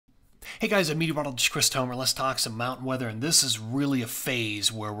Hey guys, I'm Meteorologist Chris Tomer. Let's talk some mountain weather, and this is really a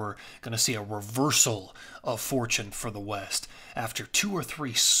phase where we're going to see a reversal of fortune for the West. After 2 or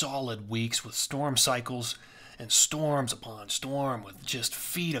 3 solid weeks with storm cycles and storms upon storm with just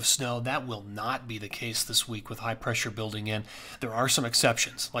feet of snow, that will not be the case this week with high pressure building in. There are some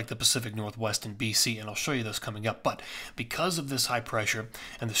exceptions, like the Pacific Northwest and BC, and I'll show you those coming up. But because of this high pressure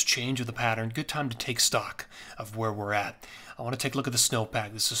and this change of the pattern, good time to take stock of where we're at. I want to take a look at the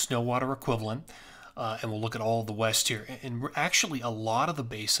snowpack. This is snow water equivalent, and we'll look at all of the West here. And actually, a lot of the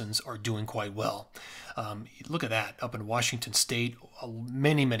basins are doing quite well. Look at that. Up in Washington State,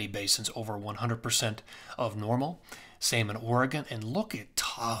 many basins over 100% of normal. Same in Oregon. And look at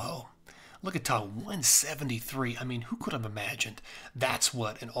Tahoe. Look at Tahoe, 173. I mean, who could have imagined that's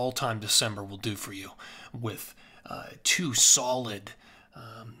what an all-time December will do for you with 2 solid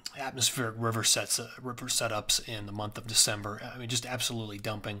atmospheric river setups in the month of December. I mean, just absolutely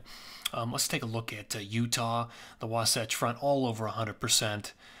dumping. Let's take a look at Utah, the Wasatch Front, all over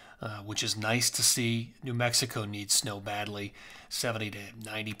 100%, which is nice to see. New Mexico needs snow badly, 70 to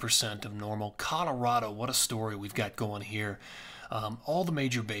 90% of normal. Colorado, what a story we've got going here. All the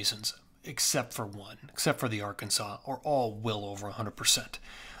major basins, except for one, except for the Arkansas, are all well over 100%.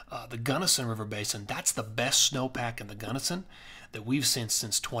 The Gunnison River Basin, that's the best snowpack in the Gunnison that we've seen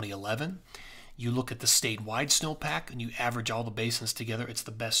since 2011. You look at the statewide snowpack and you average all the basins together, it's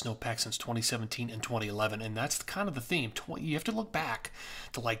the best snowpack since 2017 and 2011. And that's kind of the theme. You have to look back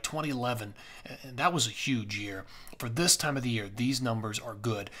to like 2011, and that was a huge year. For this time of the year, these numbers are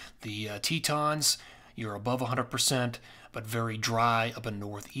good. The Tetons, you're above 100%, but very dry up in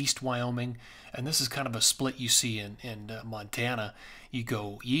northeast Wyoming. And this is kind of a split you see in Montana. You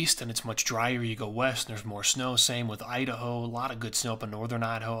go east and it's much drier. You go west and there's more snow. Same with Idaho. A lot of good snow up in northern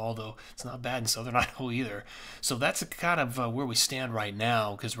Idaho, although it's not bad in southern Idaho either. So that's kind of where we stand right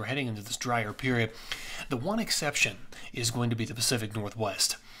now because we're heading into this drier period. The one exception is going to be the Pacific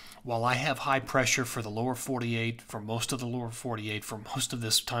Northwest. While I have high pressure for the lower 48, for most of the lower 48, for most of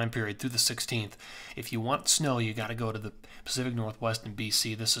this time period through the 16th, if you want snow, you got to go to the Pacific Northwest and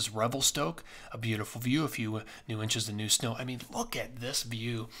BC. This is Revelstoke, a beautiful view, a few new inches of new snow. I mean, look at this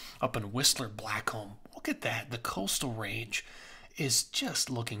view up in Whistler, Blackcomb. Look at that. The coastal range is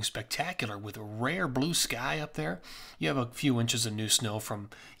just looking spectacular with a rare blue sky up there. You have a few inches of new snow from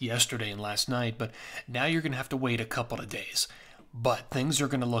yesterday and last night, but now you're going to have to wait a couple of days. But things are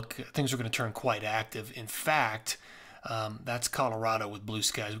going to turn quite active. In fact, that's Colorado with blue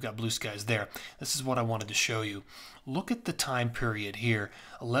skies. We've got blue skies there. This is what I wanted to show you. Look at the time period here,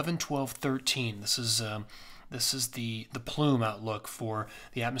 11, 12, 13. This is the plume outlook for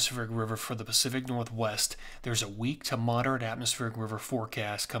the atmospheric river for the Pacific Northwest. There's a weak to moderate atmospheric river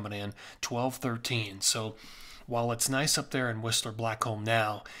forecast coming in, 12, 13. So while it's nice up there in Whistler, Blackcomb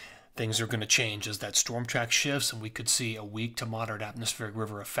now, things are going to change as that storm track shifts, and we could see a weak to moderate atmospheric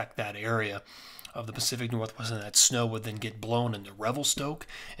river affect that area of the Pacific Northwest, and that snow would then get blown into Revelstoke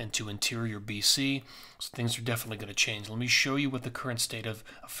and to interior BC. So things are definitely going to change. Let me show you what the current state of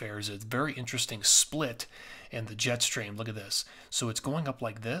affairs is. Very interesting split in the jet stream. Look at this. So it's going up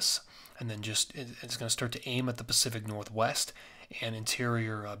like this, and then just it's going to start to aim at the Pacific Northwest and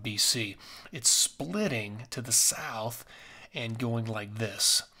interior BC. It's splitting to the south and going like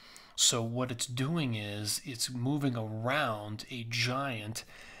this. So what it's doing is it's moving around a giant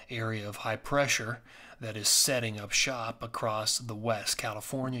area of high pressure that is setting up shop across the West.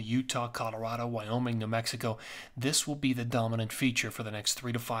 California, Utah, Colorado, Wyoming, New Mexico. This will be the dominant feature for the next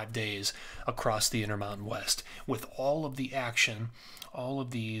 3 to 5 days across the Intermountain West. With all of the action, all of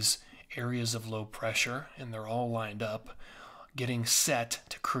these areas of low pressure, and they're all lined up, getting set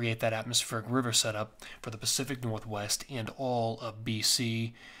to create that atmospheric river setup for the Pacific Northwest and all of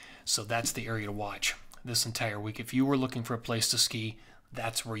BC. So that's the area to watch this entire week. If you were looking for a place to ski,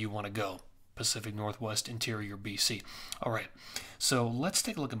 that's where you want to go. Pacific Northwest, interior BC. All right, so let's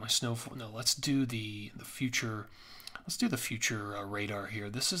take a look at my snowfall. No, let's do the future. Let's do the future radar here.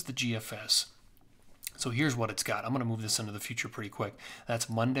 This is the GFS. So here's what it's got. I'm going to move this into the future pretty quick.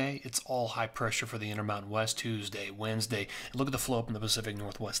 That's Monday. It's all high pressure for the Intermountain West. Tuesday, Wednesday. And look at the flow up in the Pacific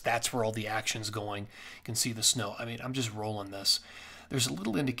Northwest. That's where all the action's going. You can see the snow. I mean, I'm just rolling this. There's a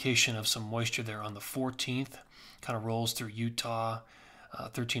little indication of some moisture there on the 14th. Kind of rolls through Utah,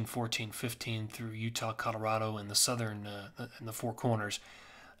 13, 14, 15 through Utah, Colorado, and the southern, in the Four Corners.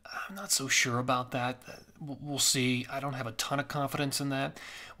 I'm not so sure about that. We'll see. I don't have a ton of confidence in that.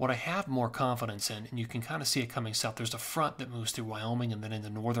 What I have more confidence in, and you can kind of see it coming south, there's a front that moves through Wyoming and then into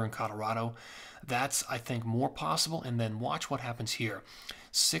northern Colorado. That's, I think, more possible. And then watch what happens here.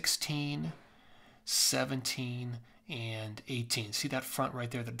 16, 17, and 18. See that front right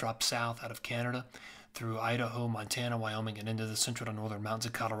there that drops south out of Canada through Idaho, Montana, Wyoming, and into the central to northern mountains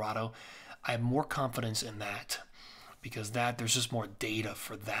of Colorado? I have more confidence in that because there's just more data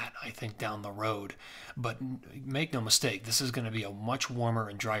for that, I think, down the road. But make no mistake, this is going to be a much warmer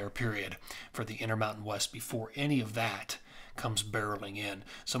and drier period for the Intermountain West before any of that comes barreling in.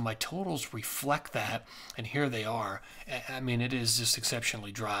 So my totals reflect that, and here they are. I mean, it is just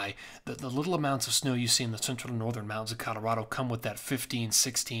exceptionally dry. The little amounts of snow you see in the central and northern mountains of Colorado come with that 15,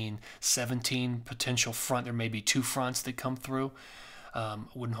 16, 17 potential front. There may be 2 fronts that come through.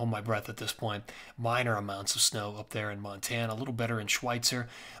 Wouldn't hold my breath at this point. Minor amounts of snow up there in Montana, a little better in Schweitzer,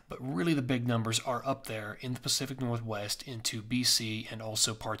 but really the big numbers are up there in the Pacific Northwest into BC and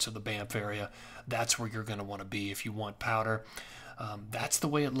also parts of the Banff area. That's where you're going to want to be if you want powder. That's the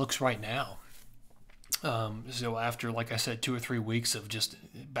way it looks right now. So after, like I said, 2 or 3 weeks of just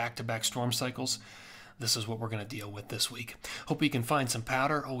back-to-back storm cycles, this is what we're going to deal with this week. Hope you can find some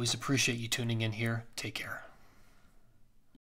powder. Always appreciate you tuning in here. Take care.